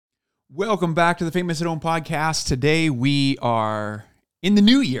Welcome back to the Famous at Home podcast. Today we are in the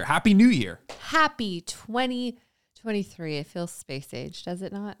new year. Happy New Year. Happy 2023. It feels space age, does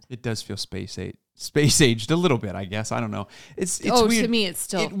it not? It does feel space aged a little bit, I guess. I don't know. It's weird. To me, it's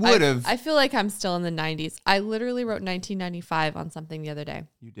still. It would have. I feel like I'm still in the 90s. I literally wrote 1995 on something the other day.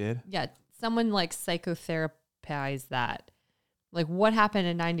 You did? Yeah. Someone like psychotherapized that. Like what happened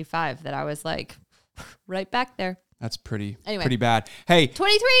in 95 that I was like right back there. That's pretty Anyway. bad. Hey.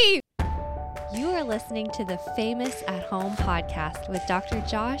 23. You are listening to the Famous at Home podcast with Dr.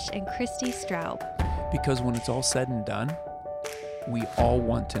 Josh and Christy Straub. Because when it's all said and done, we all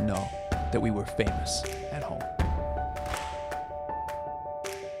want to know that we were famous at home.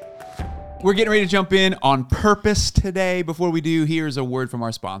 We're getting ready to jump in on purpose today. Before we do, here's a word from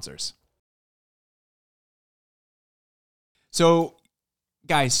our sponsors. So,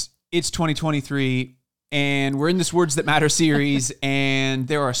 guys, it's 2023. And we're in this Words That Matter series, and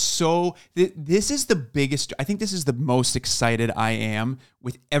there are this is the biggest, I think this is the most excited I am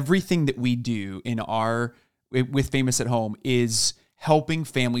with everything that we do with Famous at Home is helping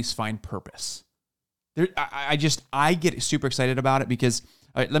families find purpose. I get super excited about it because,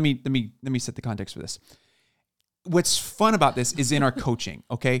 all right, let me set the context for this. What's fun about this is in our coaching,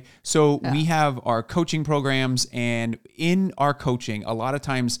 okay? So we have our coaching programs, and in our coaching, a lot of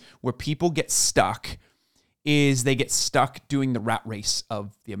times where people get stuck is they get stuck doing the rat race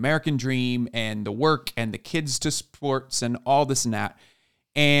of the American dream and the work and the kids to sports and all this and that.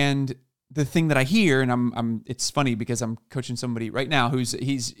 And the thing that I hear, and it's funny because I'm coaching somebody right now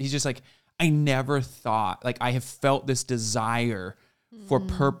he's just like, I never thought, like I have felt this desire for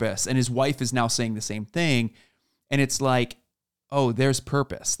purpose. And his wife is now saying the same thing. And it's like, oh, there's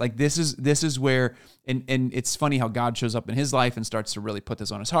purpose. Like this is where, and it's funny how God shows up in his life and starts to really put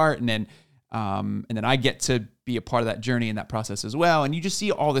this on his heart. And then I get to be a part of that journey and that process as well. And you just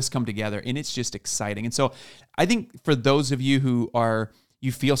see all this come together, and it's just exciting. And so I think for those of you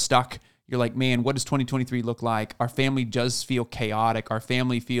you feel stuck, you're like, man, what does 2023 look like? Our family does feel chaotic. Our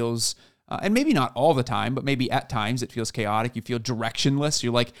family feels, and maybe not all the time, but maybe at times it feels chaotic. You feel directionless.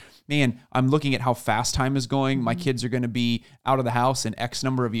 You're like, man, I'm looking at how fast time is going. My kids are going to be out of the house in X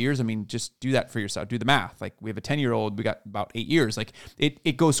number of years. I mean, just do that for yourself. Do the math. Like we have a 10-year-old, we got about 8 years. Like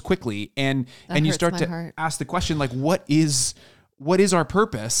it goes quickly. And you start to ask the question, like, what is our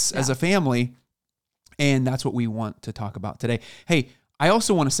purpose as a family? And that's what we want to talk about today. Hey, I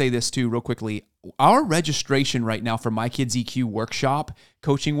also want to say this too, real quickly. Our registration right now for My Kids EQ workshop,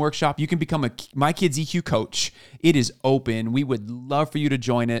 coaching workshop, you can become a My Kids EQ coach. It is open. We would love for you to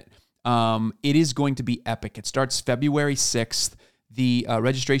join it. It is going to be epic. It starts February 6th. The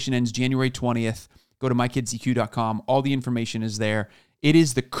registration ends January 20th. Go to mykidseq.com. All the information is there. It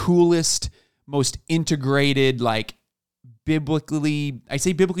is the coolest, most integrated, like biblically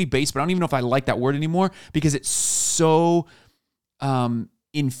based, but I don't even know if I like that word anymore because it's so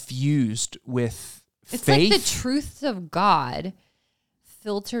infused with It's faith. like the truths of God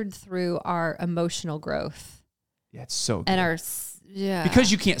filtered through our emotional growth. Yeah, it's so good. And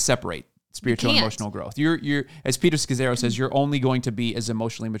because you can't separate spiritual and emotional growth. You're as Peter Scazzero says, you're only going to be as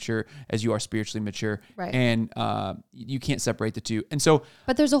emotionally mature as you are spiritually mature. Right. And you can't separate the two. And so,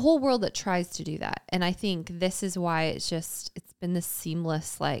 but there's a whole world that tries to do that. And I think this is why it's been this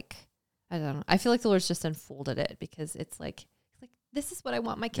seamless, like, I don't know. I feel like the Lord's just unfolded it because it's like, this is what I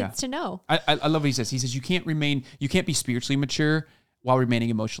want my kids to know. I love what he says. He says, you can't be spiritually mature while remaining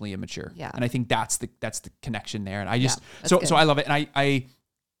emotionally immature. Yeah. And I think that's the connection there. And I just, so I love it. And I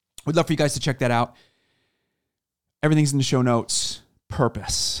would love for you guys to check that out. Everything's in the show notes.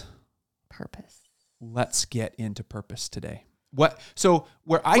 Purpose. Let's get into purpose today. We're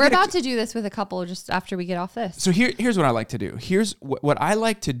about to do this with a couple just after we get off this. So here's what I like to do. Here's what I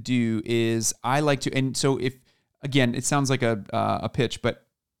like to do is and so if, again, it sounds like a pitch, but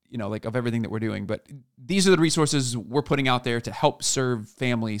you know, like of everything that we're doing, but these are the resources we're putting out there to help serve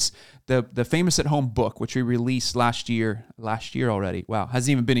families. The Famous at Home book, which we released last year already. Wow.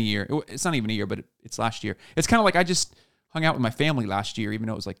 Hasn't even been a year. It's not even a year, but it's last year. It's kind of like I just hung out with my family last year, even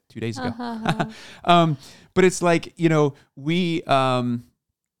though it was like 2 days ago. But it's like, you know, we are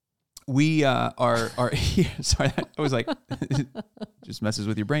here. Sorry, I was like, just messes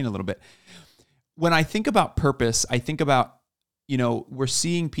with your brain a little bit. When I think about purpose, I think about, you know, we're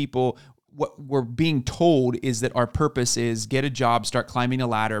seeing people, what we're being told is that our purpose is get a job, start climbing a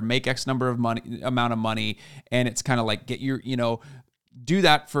ladder, make X amount of money. And it's kind of like do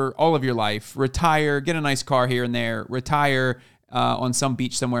that for all of your life, retire, get a nice car here and there, retire on some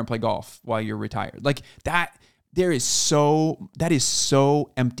beach somewhere and play golf while you're retired. Like that, that is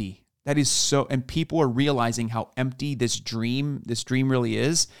so empty. That is so, and people are realizing how empty this dream really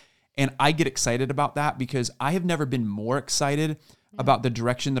is. And I get excited about that because I have never been more excited about the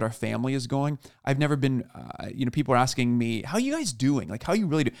direction that our family is going. I've never been, people are asking me, how are you guys doing? Like, how you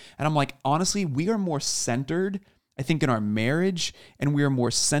really do? And I'm like, honestly, we are more centered, I think, in our marriage, and we are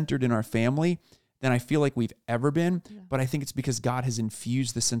more centered in our family than I feel like we've ever been. Yeah. But I think it's because God has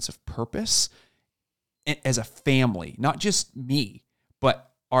infused the sense of purpose as a family, not just me,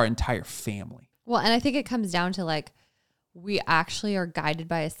 but our entire family. Well, and I think it comes down to like, we actually are guided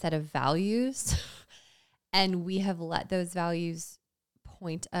by a set of values and we have let those values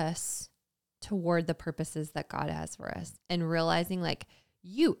point us toward the purposes that God has for us, and realizing like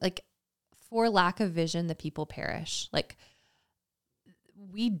for lack of vision, the people perish. Like,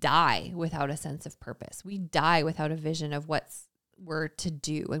 we die without a sense of purpose. We die without a vision of what's we're to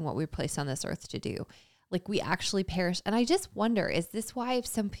do and what we're placed on this earth to do. Like, we actually perish. And I just wonder, is this why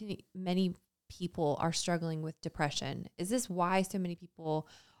many people are struggling with depression? Is this why so many people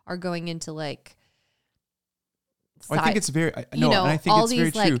are going into like, I think it's very, and I think all it's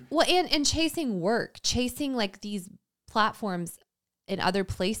these very true. Well, and chasing work, chasing like these platforms in other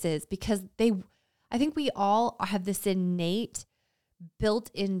places, because I think we all have this innate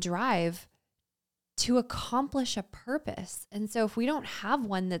built-in drive to accomplish a purpose. And so if we don't have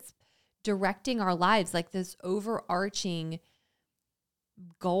one that's directing our lives, like this overarching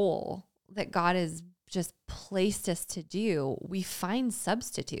goal that God has just placed us to do, we find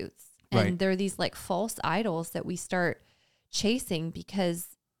substitutes. And there are these like false idols that we start chasing because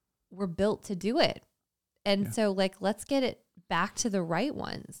we're built to do it. And so like, let's get it back to the right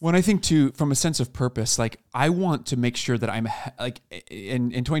ones. When I think too, from a sense of purpose, like I want to make sure that I'm like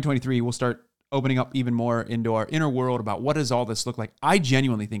in 2023, we'll start opening up even more into our inner world about what does all this look like. I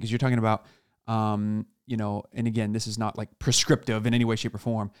genuinely think, as you're talking about, and again, this is not like prescriptive in any way, shape, or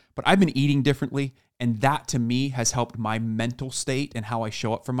form, but I've been eating differently. And that to me has helped my mental state and how I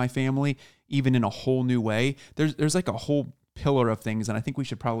show up for my family, even in a whole new way. There's like a whole pillar of things, and I think we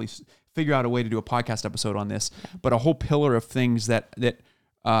should probably figure out a way to do a podcast episode on this, but a whole pillar of things that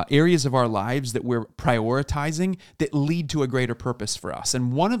areas of our lives that we're prioritizing that lead to a greater purpose for us.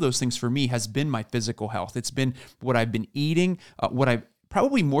 And one of those things for me has been my physical health. It's been what I've been eating,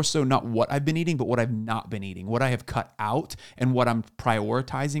 probably more so not what I've been eating, but what I've not been eating, what I have cut out and what I'm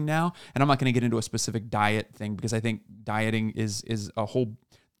prioritizing now. And I'm not going to get into a specific diet thing because I think dieting is a whole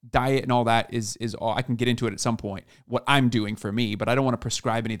diet and all that is all. I can get into it at some point, what I'm doing for me, but I don't want to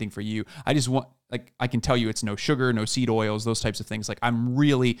prescribe anything for you. I just want, like, I can tell you it's no sugar, no seed oils, those types of things. Like, I'm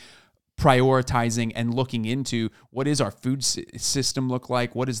really prioritizing and looking into what is our food system look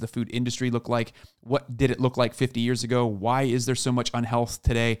like? What does the food industry look like? What did it look like 50 years ago? Why is there so much unhealth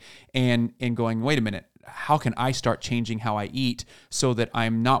today? And going, wait a minute, how can I start changing how I eat so that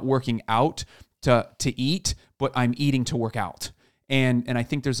I'm not working out to eat, but I'm eating to work out? And I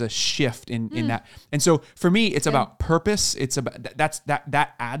think there's a shift in that. And so for me, it's about purpose. It's about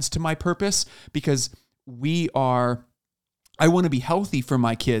that adds to my purpose because I want to be healthy for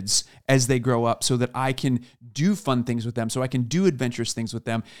my kids as they grow up so that I can do fun things with them, so I can do adventurous things with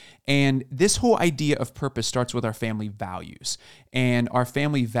them. And this whole idea of purpose starts with our family values. And our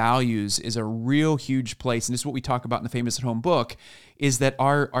family values is a real huge place. And this is what we talk about in the Famous at Home book, is that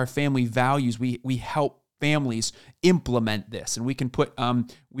our family values, we help families implement this. And we can put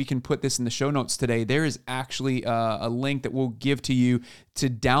this in the show notes today. There is actually a link that we'll give to you to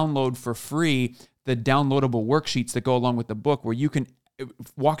download for free the downloadable worksheets that go along with the book, where you can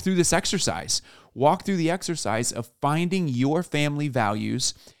walk through this exercise. Walk through the exercise of finding your family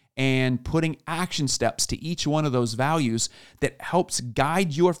values and putting action steps to each one of those values that helps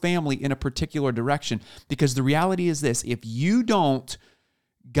guide your family in a particular direction. Because the reality is this: if you don't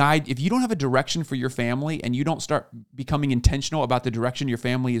have a direction for your family and you don't start becoming intentional about the direction your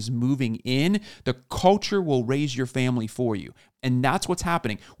family is moving in, the culture will raise your family for you. And that's what's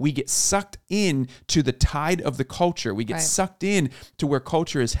happening. We get sucked in to the tide of the culture. We get sucked in to where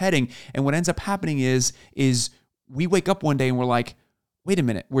culture is heading. And what ends up happening is we wake up one day and we're like, wait a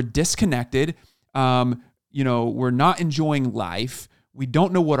minute, we're disconnected. We're not enjoying life. We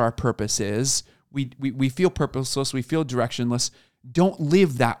don't know what our purpose is. We feel purposeless. We feel directionless. Don't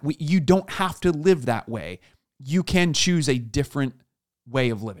live that way. You don't have to live that way. You can choose a different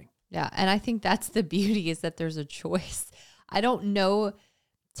way of living. Yeah. And I think that's the beauty, is that there's a choice. I don't know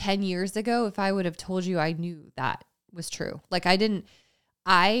 10 years ago if I would have told you I knew that was true. Like,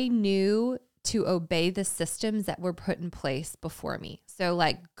 I knew to obey the systems that were put in place before me. So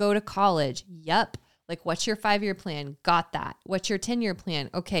like, go to college. Yep. Like, what's your 5-year plan? Got that. What's your 10-year plan?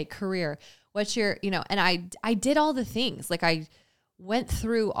 Okay. Career. What's your, and I did all the things. Like, I went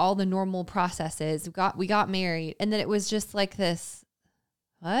through all the normal processes, we got married. And then it was just like this,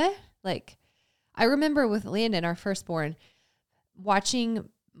 what? Like, I remember with Landon, our firstborn, watching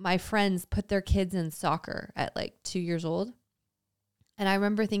my friends put their kids in soccer at like 2 years old. And I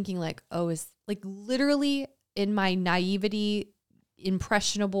remember thinking like, oh, is like literally in my naivety,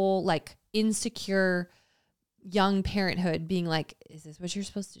 impressionable, like insecure young parenthood being like, is this what you're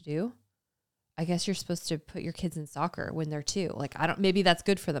supposed to do? I guess you're supposed to put your kids in soccer when they're 2. Like, maybe that's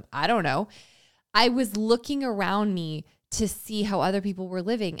good for them. I don't know. I was looking around me to see how other people were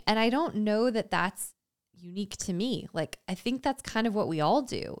living. And I don't know that that's unique to me. Like, I think that's kind of what we all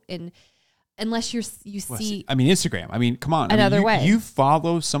do. And unless you see, I mean, Instagram, I mean, come on. Another way. You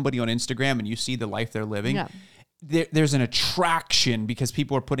follow somebody on Instagram and you see the life they're living. Yeah. There's an attraction because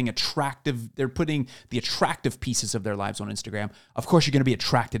people are putting they're putting the attractive pieces of their lives on Instagram. Of course, you're going to be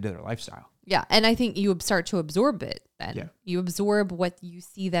attracted to their lifestyle. Yeah. And I think you start to absorb it then. Yeah. You absorb what you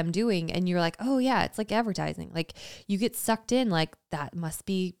see them doing and you're like, oh yeah, it's like advertising. Like you get sucked in like that must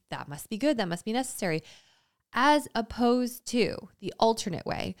be good. That must be necessary. As opposed to the alternate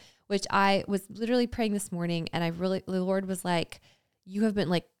way, which I was literally praying this morning and the Lord was like, you have been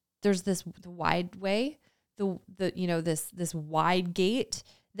like, there's the wide way, this wide gate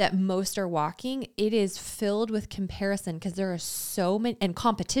that most are walking. It is filled with comparison because there are so many, and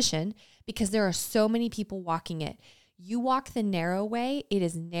competition because there are so many people walking it. You walk the narrow way. It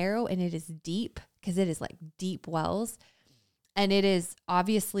is narrow and it is deep because it is like deep wells, and it is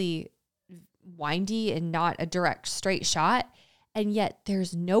obviously windy and not a direct straight shot. And yet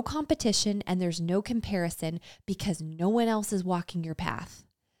there's no competition and there's no comparison because no one else is walking your path.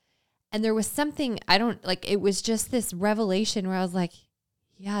 And there was something, it was just this revelation where I was like,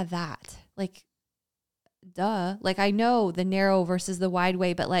 yeah, that, like, duh. Like, I know the narrow versus the wide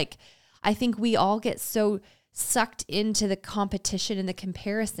way, but like, I think we all get so sucked into the competition and the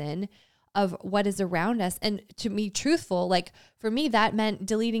comparison of what is around us. And to be truthful, like for me, that meant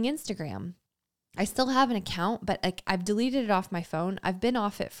deleting Instagram. I still have an account, but like I've deleted it off my phone. I've been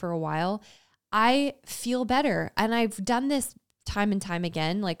off it for a while. I feel better. And I've done this time and time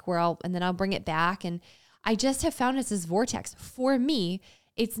again, like and then I'll bring it back. And I just have found it's this vortex. For me,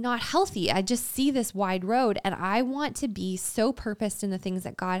 it's not healthy. I just see this wide road and I want to be so purposed in the things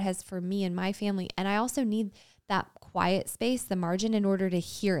that God has for me and my family. And I also need that quiet space, the margin, in order to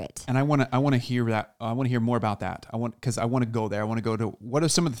hear it. And I want to hear that. I want to hear more about that. Because I want to go there. I want to go to what are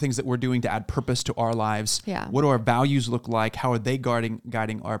some of the things that we're doing to add purpose to our lives? Yeah. What do our values look like? How are they guiding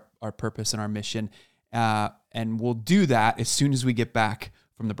our purpose and our mission? And we'll do that as soon as we get back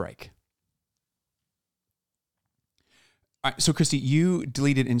from the break. All right, so Christy, you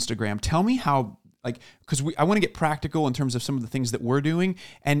deleted Instagram. Tell me how, because I want to get practical in terms of some of the things that we're doing.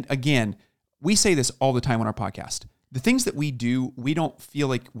 And again, we say this all the time on our podcast. The things that we do, we don't feel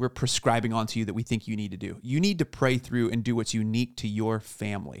like we're prescribing onto you that we think you need to do. You need to pray through and do what's unique to your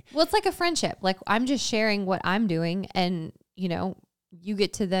family. Well, it's like a friendship. Like I'm just sharing what I'm doing and, you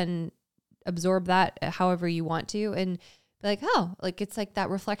get to then absorb that however you want to and be like, oh, like it's like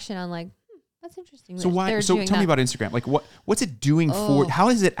that reflection on like, that's interesting. So tell me about Instagram. Like what's it doing how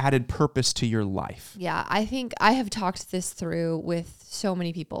has it added purpose to your life? Yeah, I think I have talked this through with so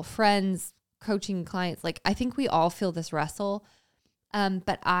many people, friends, coaching clients. Like I think we all feel this wrestle.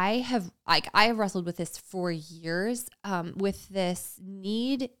 But I have wrestled with this for years, with this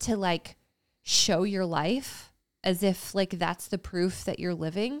need to like show your life as if like that's the proof that you're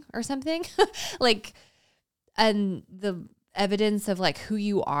living or something. And the evidence of like who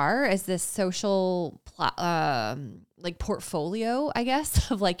you are as this social like portfolio, I guess,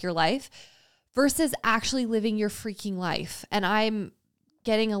 of like your life versus actually living your freaking life. And I'm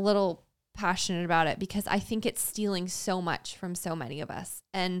getting a little passionate about it because I think it's stealing so much from so many of us.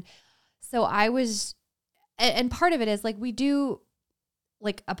 And so and part of it is like we do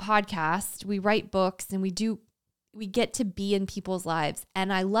like a podcast, we write books, and we get to be in people's lives.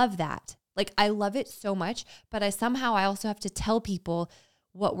 And I love that. Like I love it so much, but I also have to tell people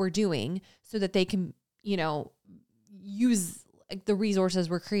what we're doing so that they can, use like the resources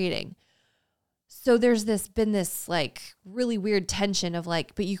we're creating. So there's been this like really weird tension of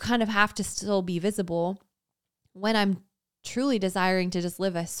like, but you kind of have to still be visible when I'm truly desiring to just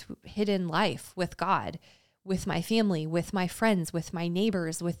live a hidden life with God, with my family, with my friends, with my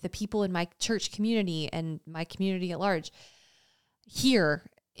neighbors, with the people in my church community and my community at large here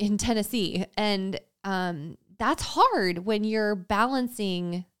in Tennessee. And that's hard when you're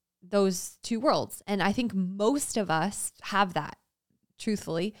balancing those two worlds. And I think most of us have that,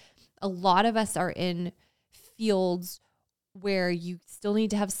 truthfully. A lot of us are in fields where you still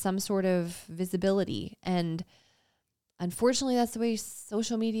need to have some sort of visibility. And unfortunately, that's the way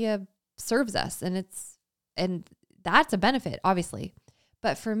social media serves us. And that's a benefit, obviously.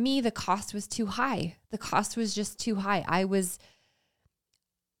 But for me, the cost was too high. The cost was just too high. I was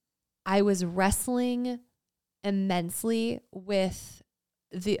wrestling immensely with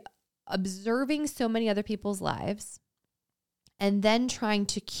the observing so many other people's lives and then trying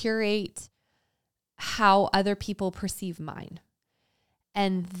to curate how other people perceive mine.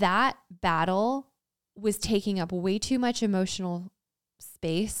 And that battle was taking up way too much emotional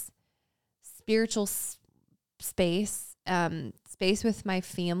space, spiritual space, space with my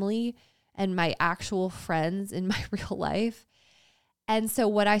family and my actual friends in my real life. And so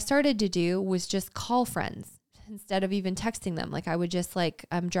what I started to do was just call friends instead of even texting them. Like I would just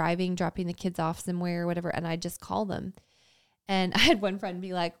I'm driving, dropping the kids off somewhere or whatever, and I'd just call them. And I had one friend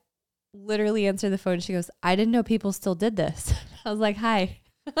be like, literally answer the phone. She goes, I didn't know people still did this. I was like, hi.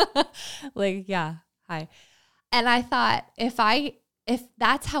 Like, yeah, hi. And I thought if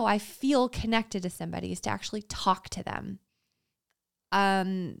that's how I feel connected to somebody is to actually talk to them,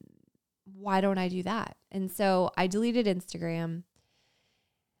 why don't I do that? And so I deleted Instagram.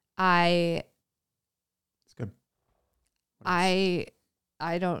 It's good. I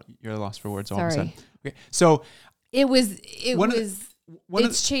don't. You're lost for words all Sorry. of a sudden. Okay, so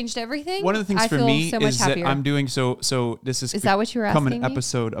it's changed everything. One of the things I for feel me so much is happier. that I'm doing so this is that what you were become asking an me?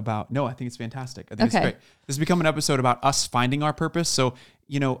 episode about. No, I think it's fantastic. I think it's Okay. great. This has become an episode about us finding our purpose. So,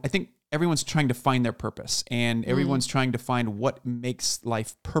 I think everyone's trying to find their purpose and everyone's trying to find what makes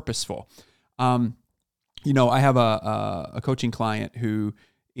life purposeful. I have a coaching client who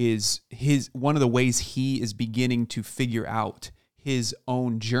is one of the ways he is beginning to figure out his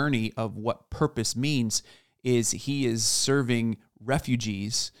own journey of what purpose means is he is serving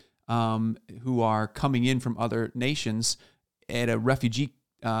refugees who are coming in from other nations at a refugee.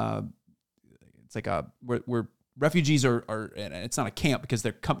 It's like where refugees are. It's not a camp because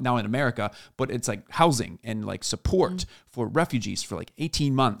they're now in America, but it's like housing and like support for refugees for like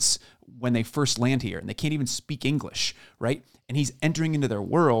 18 months when they first land here and they can't even speak English, right? And he's entering into their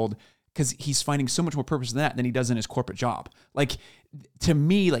world because he's finding so much more purpose in that than he does in his corporate job. Like to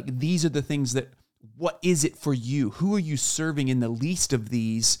me, like these are the things that. What is it for you? Who are you serving in the least of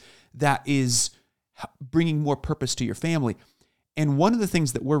these that is bringing more purpose to your family? And one of the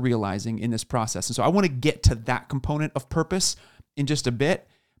things that we're realizing in this process, and so I want to get to that component of purpose in just a bit.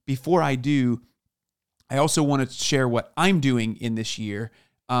 Before I do, I also want to share what I'm doing in this year,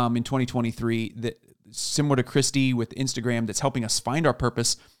 in 2023, that similar to Christy with Instagram, that's helping us find our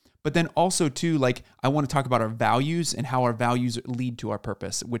purpose. But then also too, like I want to talk about our values and how our values lead to our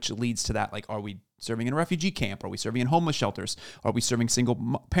purpose, which leads to that. Like, are we serving in a refugee camp? Are we serving in homeless shelters? Are we serving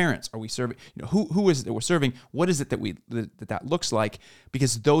single parents? Are we serving, who is it that we're serving? What is it that looks like?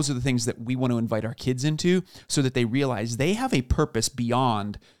 Because those are the things that we want to invite our kids into so that they realize they have a purpose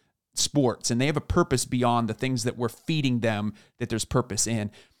beyond sports and they have a purpose beyond the things that we're feeding them, that there's purpose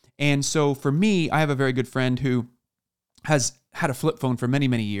in. And so for me, I have a very good friend who has had a flip phone for many,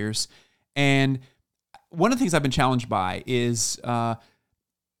 many years. And one of the things I've been challenged by is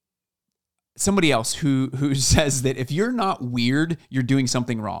somebody else who says that if you're not weird, you're doing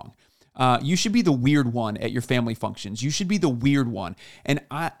something wrong. You should be the weird one at your family functions. You should be the weird one. And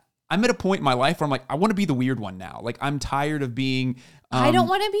I'm at a point in my life where I'm like, I want to be the weird one now. Like I'm tired of being I don't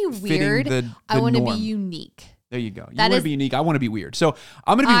want to be weird. I want to be unique. There you go. You want to be unique. I want to be weird. So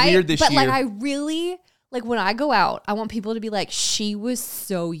I'm going to be weird this year. But like I really... Like when I go out, I want people to be like, she was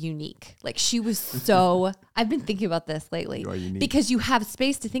so unique. Like she was so, I've been thinking about this lately. You are unique. Because you have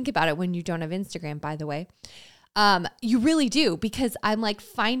space to think about it when you don't have Instagram, by the way. You really do, because I'm like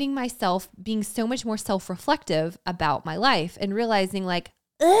finding myself being so much more self-reflective about my life and realizing like,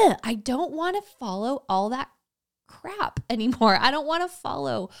 I don't want to follow all that crap anymore. I don't want to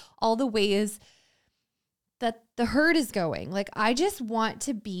follow all the ways that the herd is going. Like I just want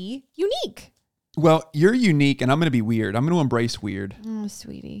to be unique. Well, you're unique, and I'm going to be weird. I'm going to embrace weird. Oh,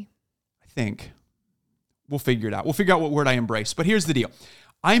 sweetie. I think. We'll figure it out. We'll figure out what word I embrace. But here's the deal.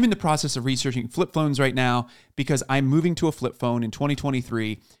 I'm in the process of researching flip phones right now because I'm moving to a flip phone in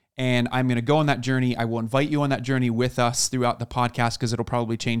 2023, and I'm going to go on that journey. I will invite you on that journey with us throughout the podcast because it'll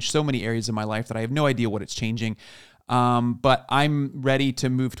probably change so many areas of my life that I have no idea what it's changing. But I'm ready to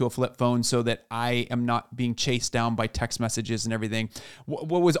move to a flip phone so that I am not being chased down by text messages and everything.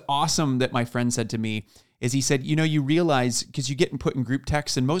 What was awesome that my friend said to me is he said, you realize, because you get put in group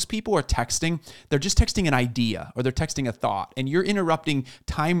texts and most people are texting, they're just texting an idea or they're texting a thought and you're interrupting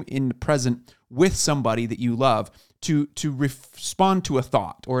time in the present with somebody that you love to respond to a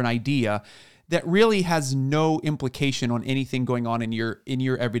thought or an idea that really has no implication on anything going on in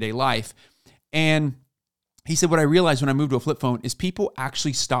your everyday life. And he said, what I realized when I moved to a flip phone is people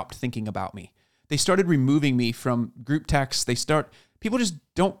actually stopped thinking about me. They started removing me from group texts. They start people just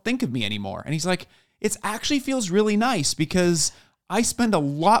don't think of me anymore. And he's like, it actually feels really nice because I spend a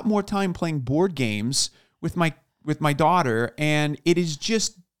lot more time playing board games with my daughter, and it is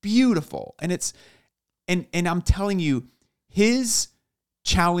just beautiful. And it's, and I'm telling you, his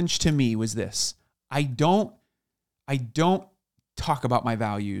challenge to me was this: I don't talk about my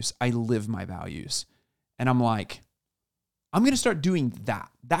values. I live my values. And I'm like, I'm going to start doing that.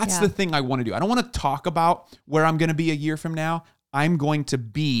 That's the thing I want to do. I don't want to talk about where I'm going to be a year from now. I'm going to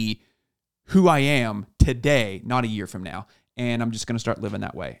be who I am today, not a year from now. And I'm just going to start living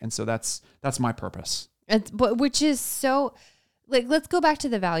that way. And so that's my purpose. Which is so, like, let's go back to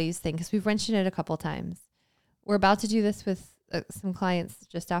the values thing, because we've mentioned it a couple times. We're about to do this with some clients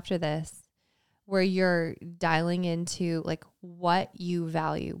just after this, where you're dialing into like what you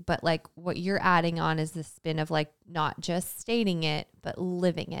value, but like what you're adding on is the spin of like not just stating it, but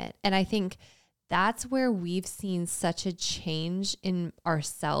living it. And I think that's where we've seen such a change in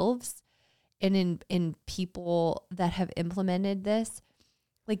ourselves and in people that have implemented this.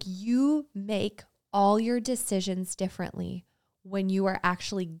 Like, you make all your decisions differently when you are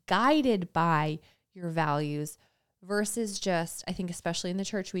actually guided by your values versus just, I think especially in the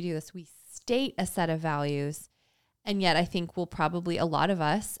church, we do this. We state a set of values. And yet I think a lot of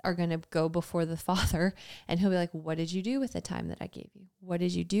us are going to go before the Father, and he'll be like, what did you do with the time that I gave you? What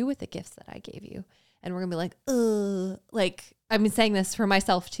did you do with the gifts that I gave you? And we're going to be like, like, I've been saying this for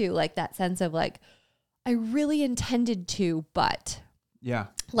myself too, like that sense of like, I really intended to, but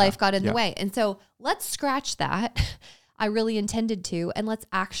life got in the way. And so let's scratch that. I really intended to, and let's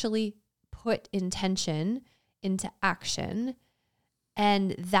actually put intention into action.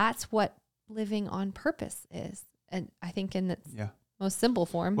 And that's what living on purpose is. And I think in its most simple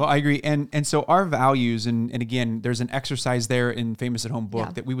form. Well, I agree. And so our values, and again, there's an exercise there in Famous at Home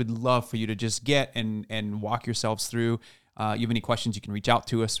book that we would love for you to just get and walk yourselves through. You have any questions, you can reach out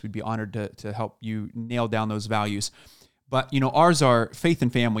to us. We'd be honored to help you nail down those values. But, ours are faith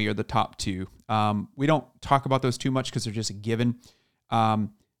and family are the top two. We don't talk about those too much because they're just a given.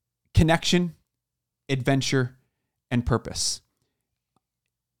 Connection, adventure, and purpose.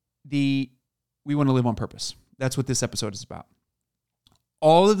 We want to live on purpose. That's what this episode is about.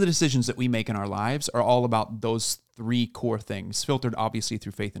 All of the decisions that we make in our lives are all about those three core things, filtered obviously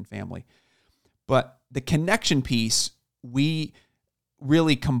through faith and family. But the connection piece, we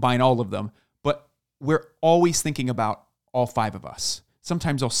really combine all of them, but we're always thinking about all five of us,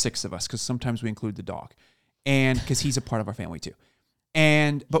 sometimes all six of us, because sometimes we include the dog, and because he's a part of our family too.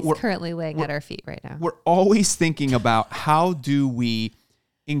 But he's currently laying at our feet right now. We're always thinking about how do we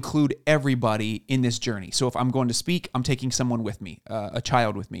include everybody in this journey. So if I'm going to speak, I'm taking someone with me, a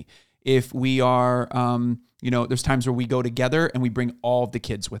child with me. If we are, there's times where we go together and we bring all of the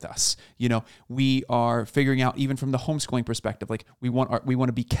kids with us. We are figuring out, even from the homeschooling perspective, like we want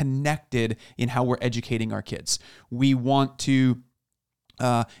to be connected in how we're educating our kids. We want to,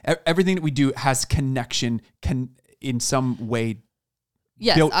 everything that we do has connection in some way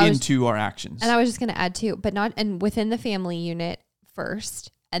built into our actions. And I was just going to add too, and within the family unit first,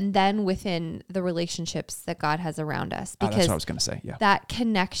 and then within the relationships that God has around us. Because that's what I was going to say. Yeah. That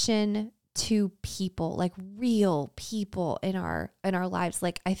connection to people, like real people in our lives.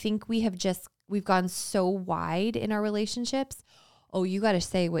 Like, I think we've gone so wide in our relationships. Oh, you got to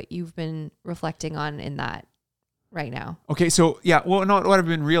say what you've been reflecting on in that right now. Okay. So what I've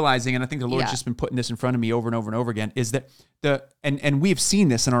been realizing, and I think the Lord's just been putting this in front of me over and over and over again, is that and we've seen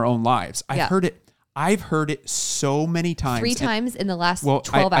this in our own lives. I've heard it so many times. 3 times in the last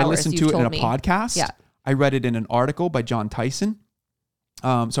 12 hours. I listened to it in a podcast. Yeah. I read it in an article by John Tyson.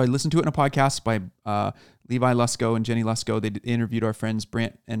 So I listened to it in a podcast by Levi Lusko and Jenny Lusko. They interviewed our friends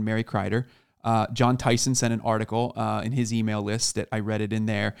Brant and Mary Kreider. John Tyson sent an article in his email list that I read it in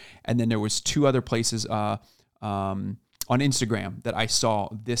there. And then there was 2 other places on Instagram that I saw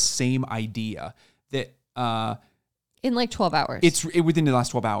this same idea that in like 12 hours. It's within the last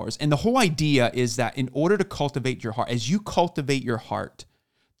 12 hours. And the whole idea is that in order to cultivate your heart, as you cultivate your heart,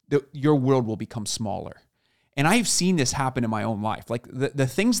 your world will become smaller. And I've seen this happen in my own life. Like the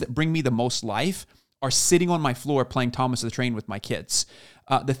things that bring me the most life are sitting on my floor playing Thomas the Train with my kids.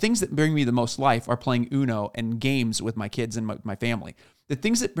 The things that bring me the most life are playing Uno and games with my kids and my family. The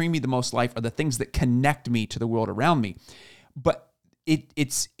things that bring me the most life are the things that connect me to the world around me. But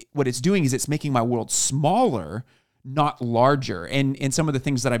it's what it's doing is it's making my world smaller, not larger. And some of the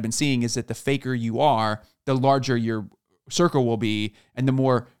things that I've been seeing is that the faker you are, the larger your circle will be, and the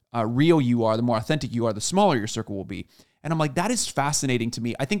more real you are, the more authentic you are, the smaller your circle will be. And I'm like, that is fascinating to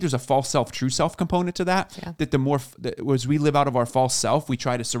me. I think there's a false self, true self component to that. Yeah. That the more, as we live out of our false self, we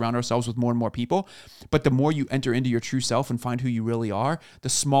try to surround ourselves with more and more people. But the more you enter into your true self and find who you really are, the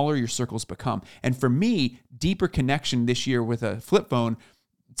smaller your circles become. And for me, deeper connection this year with a flip phone,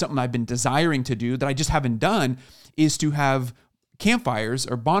 something I've been desiring to do that I just haven't done, is to have campfires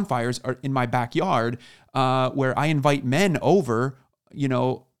or bonfires in my backyard where I invite men over,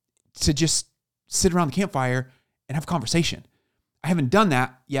 to just sit around the campfire and have a conversation. I haven't done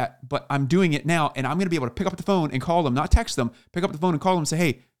that yet, but I'm doing it now, and I'm going to be able to pick up the phone and call them, not text them, pick up the phone and call them and say,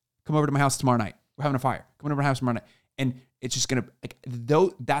 hey, come over to my house tomorrow night. We're having a fire. Come over to my house tomorrow night. And it's just going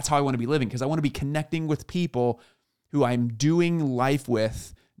to, that's how I want to be living, because I want to be connecting with people who I'm doing life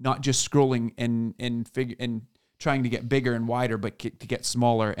with, not just scrolling and trying to get bigger and wider, but to get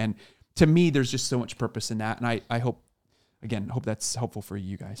smaller. And to me, there's just so much purpose in that. And I hope that's helpful for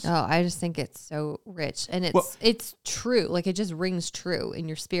you guys. Oh, I just think it's so rich, and it's true. Like, it just rings true in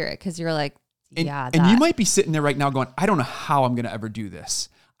your spirit, because you're like, and you might be sitting there right now going, I don't know how I'm going to ever do this.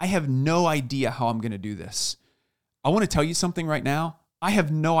 I have no idea how I'm going to do this. I want to tell you something right now. I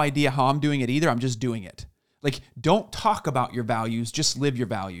have no idea how I'm doing it either. I'm just doing it. Like, don't talk about your values, just live your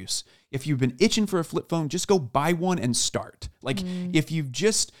values. If you've been itching for a flip phone, just go buy one and start. Like, if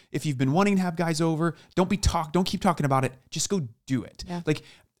you've been wanting to have guys over, don't keep talking about it. Just go do it. Yeah. Like,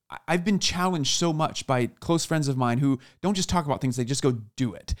 I've been challenged so much by close friends of mine who don't just talk about things, they just go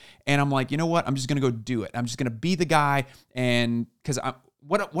do it. And I'm like, you know what? I'm just going to go do it. I'm just going to be the guy. And because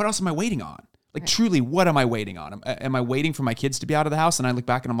what else am I waiting on? Like, truly, what am I waiting on? Am I waiting for my kids to be out of the house? And I look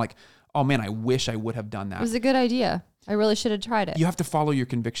back and I'm like, oh man, I wish I would have done that. It was a good idea. I really should have tried it. You have to follow your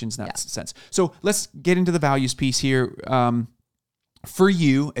convictions in that sense. So let's get into the values piece here. For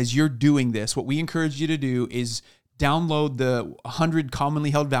you, as you're doing this, what we encourage you to do is download the 100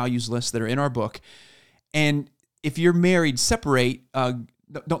 commonly held values lists that are in our book. And if you're married, separate.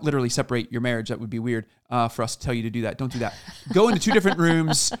 Don't literally separate your marriage. That would be weird for us to tell you to do that. Don't do that. Go into 2 different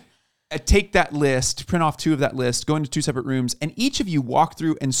rooms. Take that list, print off 2 of that list, go into 2 separate rooms, and each of you walk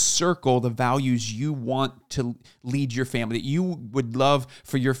through and circle the values you want to lead your family, that you would love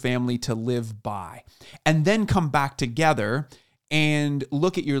for your family to live by. And then come back together and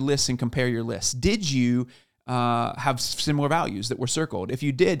look at your lists and compare your lists. Did you have similar values that were circled? If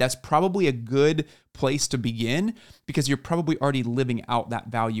you did, that's probably a good place to begin, because you're probably already living out that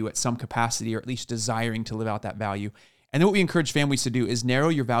value at some capacity, or at least desiring to live out that value. And then what we encourage families to do is narrow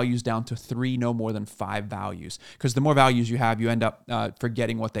your values down to 3, no more than 5 values. Because the more values you have, you end up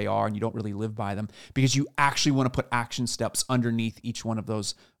forgetting what they are, and you don't really live by them, because you actually want to put action steps underneath each one of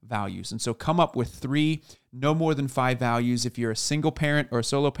those values. And so come up with 3, no more than 5 values. If you're a single parent or a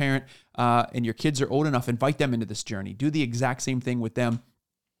solo parent and your kids are old enough, invite them into this journey. Do the exact same thing with them,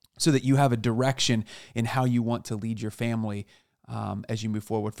 so that you have a direction in how you want to lead your family as you move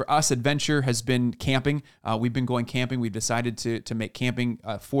forward. For us, adventure has been camping. We've been going camping. We've decided to make camping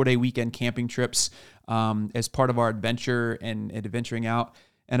 4-day weekend camping trips as part of our adventure and adventuring out,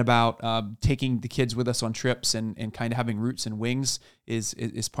 and about taking the kids with us on trips and kind of having roots and wings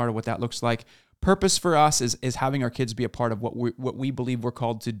is part of what that looks like. Purpose for us is having our kids be a part of what we believe we're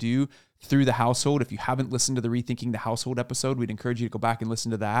called to do through the household. If you haven't listened to the Rethinking the Household episode, we'd encourage you to go back and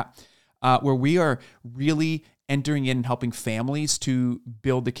listen to that, where we are really entering in and helping families to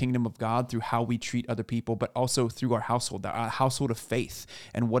build the kingdom of God through how we treat other people, but also through our household of faith.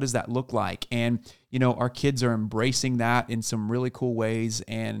 And what does that look like? And, our kids are embracing that in some really cool ways.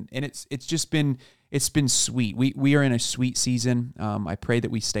 And it's been sweet. We are in a sweet season. I pray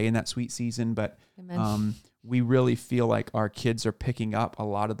that we stay in that sweet season, but we really feel like our kids are picking up a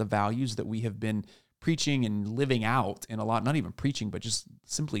lot of the values that we have been preaching and living out, and not even preaching, but just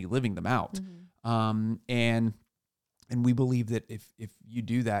simply living them out. Mm-hmm. And we believe that if you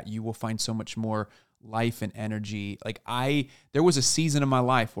do that, you will find so much more life and energy. Like there was a season of my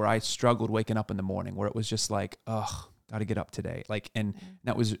life where I struggled waking up in the morning, where it was just like, ugh, got to get up today. And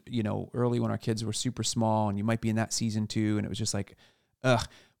that was, early when our kids were super small, and you might be in that season too. And it was just like, ugh.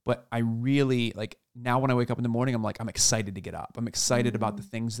 But I really, now when I wake up in the morning, I'm excited to get up. I'm excited about the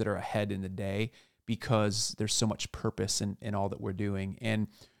things that are ahead in the day, because there's so much purpose in all that we're doing. And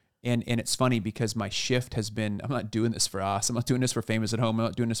it's funny, because my shift has been, I'm not doing this for us. I'm not doing this for Famous at Home. I'm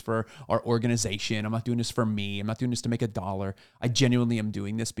not doing this for our organization. I'm not doing this for me. I'm not doing this to make $1. I genuinely am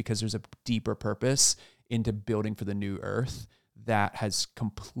doing this because there's a deeper purpose into building for the new earth that has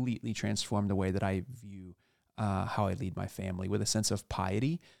completely transformed the way that I view how I lead my family, with a sense of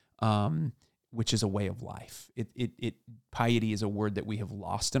piety, which is a way of life. Piety is a word that we have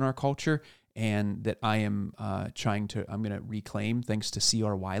lost in our culture, and that I am I'm going to reclaim thanks to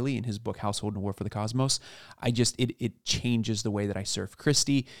C.R. Wiley in his book, Household and War for the Cosmos. It changes the way that I serve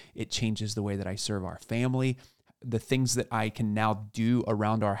Christy. It changes the way that I serve our family. The things that I can now do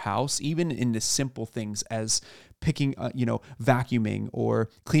around our house, even in the simple things as picking, vacuuming or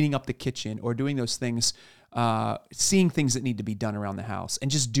cleaning up the kitchen or doing those things, seeing things that need to be done around the house and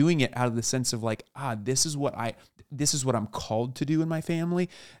just doing it out of the sense of like, this is what I'm called to do in my family,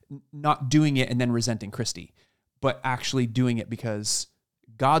 not doing it and then resenting Christy, but actually doing it because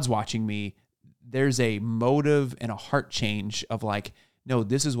God's watching me. There's a motive and a heart change of like, no,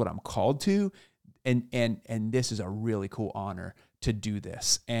 this is what I'm called to. And this is a really cool honor to do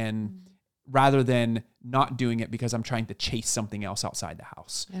this. And rather than not doing it because I'm trying to chase something else outside the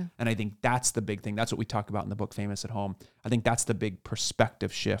house. Yeah. And I think that's the big thing. That's what we talk about in the book, Famous at Home. I think that's the big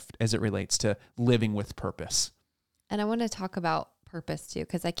perspective shift as it relates to living with purpose. And I want to talk about purpose too,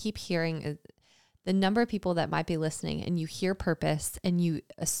 because I keep hearing the number of people that might be listening and you hear purpose and you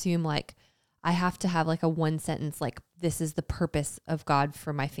assume like, I have to have like a one sentence, like this is the purpose of God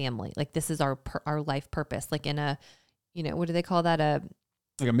for my family. Like this is our life purpose. Like in a, what do they call that?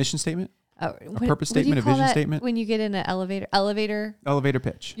 Like a mission statement, a purpose statement, a vision statement. When you get in an elevator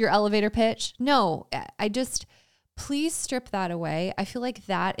pitch, your elevator pitch. No, please strip that away. I feel like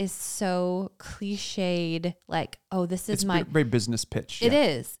that is so cliched. Like, oh, this is very business pitch. It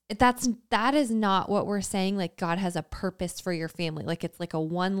is. That is not what we're saying. Like God has a purpose for your family. Like it's like a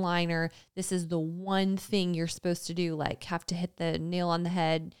one-liner. This is the one thing you're supposed to do. Like have to hit the nail on the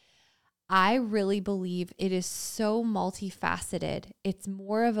head. I really believe it is so multifaceted. It's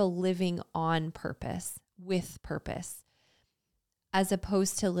more of a living on purpose, with purpose, as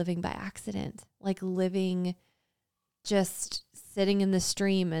opposed to living by accident. Like living just sitting in the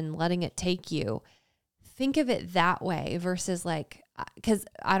stream and letting it take you. Think of it that way versus like, because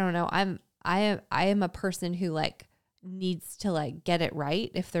I don't know, I am a person who like needs to like get it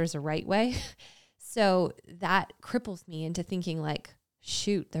right if there's a right way. So that cripples me into thinking like,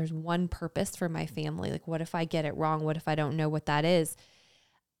 shoot, there's one purpose for my family. Like, what if I get it wrong? What if I don't know what that is?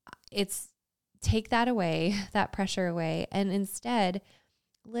 It's take that away, that pressure away, and instead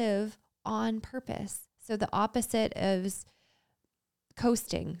live on purpose. So the opposite is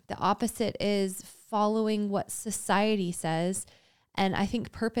coasting. The opposite is following what society says. And I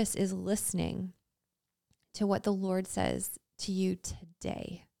think purpose is listening to what the Lord says to you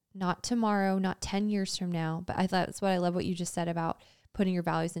today, not tomorrow, not 10 years from now. But that's what I love what you just said about putting your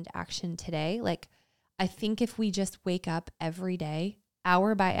values into action today. Like, I think if we just wake up every day,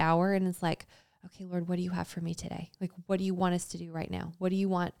 hour by hour, and it's like, okay, Lord, what do you have for me today? Like, what do you want us to do right now? What do you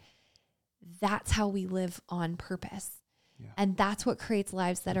want? That's how we live on purpose. Yeah. And that's what creates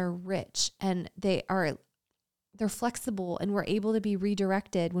lives that are rich and they're flexible and we're able to be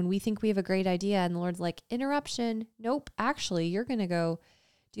redirected when we think we have a great idea and the Lord's like, interruption. Nope. Actually, you're going to go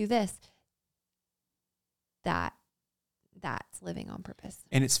do this. That's living on purpose.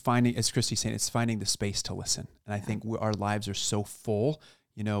 And it's finding, as Christy's saying, it's finding the space to listen. And I think our lives are so full.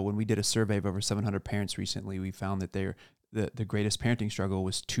 When we did a survey of over 700 parents recently, we found that the greatest parenting struggle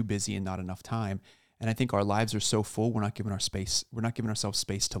was too busy and not enough time. And I think our lives are so full, we're not giving ourselves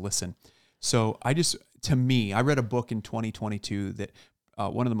space to listen. So I read a book in 2022 that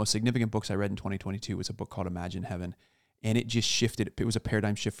one of the most significant books I read in 2022 was a book called Imagine Heaven. And it just shifted. It was a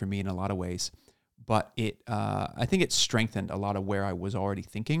paradigm shift for me in a lot of ways. But I think it strengthened a lot of where I was already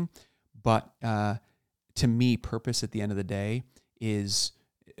thinking. But to me, purpose at the end of the day is,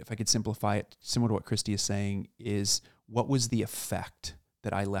 if I could simplify it, similar to what Christy is saying, is what was the effect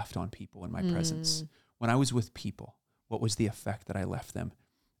that I left on people in my presence? When I was with people, what was the effect that I left them?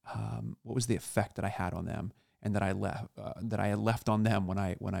 What was the effect that I had on them and that I left on them when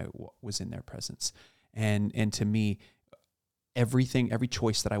I was in their presence? And to me, every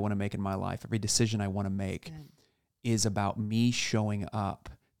choice that I want to make in my life, every decision I want to make is about me showing up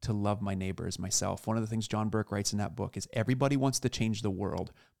to love my neighbor as myself. One of the things John Burke writes in that book is everybody wants to change the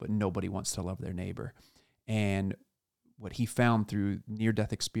world, but nobody wants to love their neighbor. And what he found through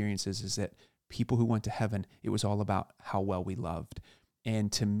near-death experiences is that people who went to heaven, it was all about how well we loved.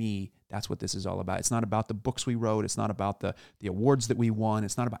 And to me, that's what this is all about. It's not about the books we wrote. It's not about the awards that we won.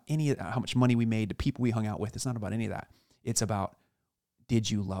 It's not about any of how much money we made, the people we hung out with. It's not about any of that. It's about,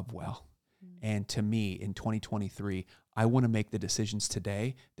 did you love well? And to me, in 2023, I want to make the decisions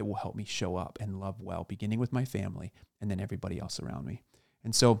today that will help me show up and love well, beginning with my family and then everybody else around me.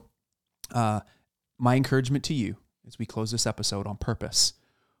 And so my encouragement to you as we close this episode on purpose,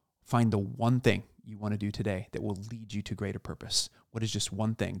 find the one thing you want to do today that will lead you to greater purpose. What is just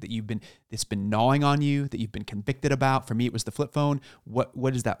one thing that that's been gnawing on you, that you've been convicted about? For me, it was the flip phone.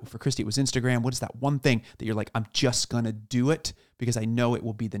 What is that? For Christy, it was Instagram. What is that one thing that you're like, I'm just going to do it because I know it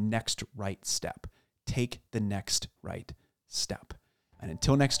will be the next right step? Take the next right step. And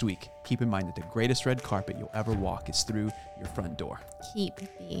until next week, keep in mind that the greatest red carpet you'll ever walk is through your front door. Keep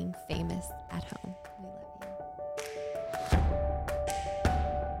being famous at home. We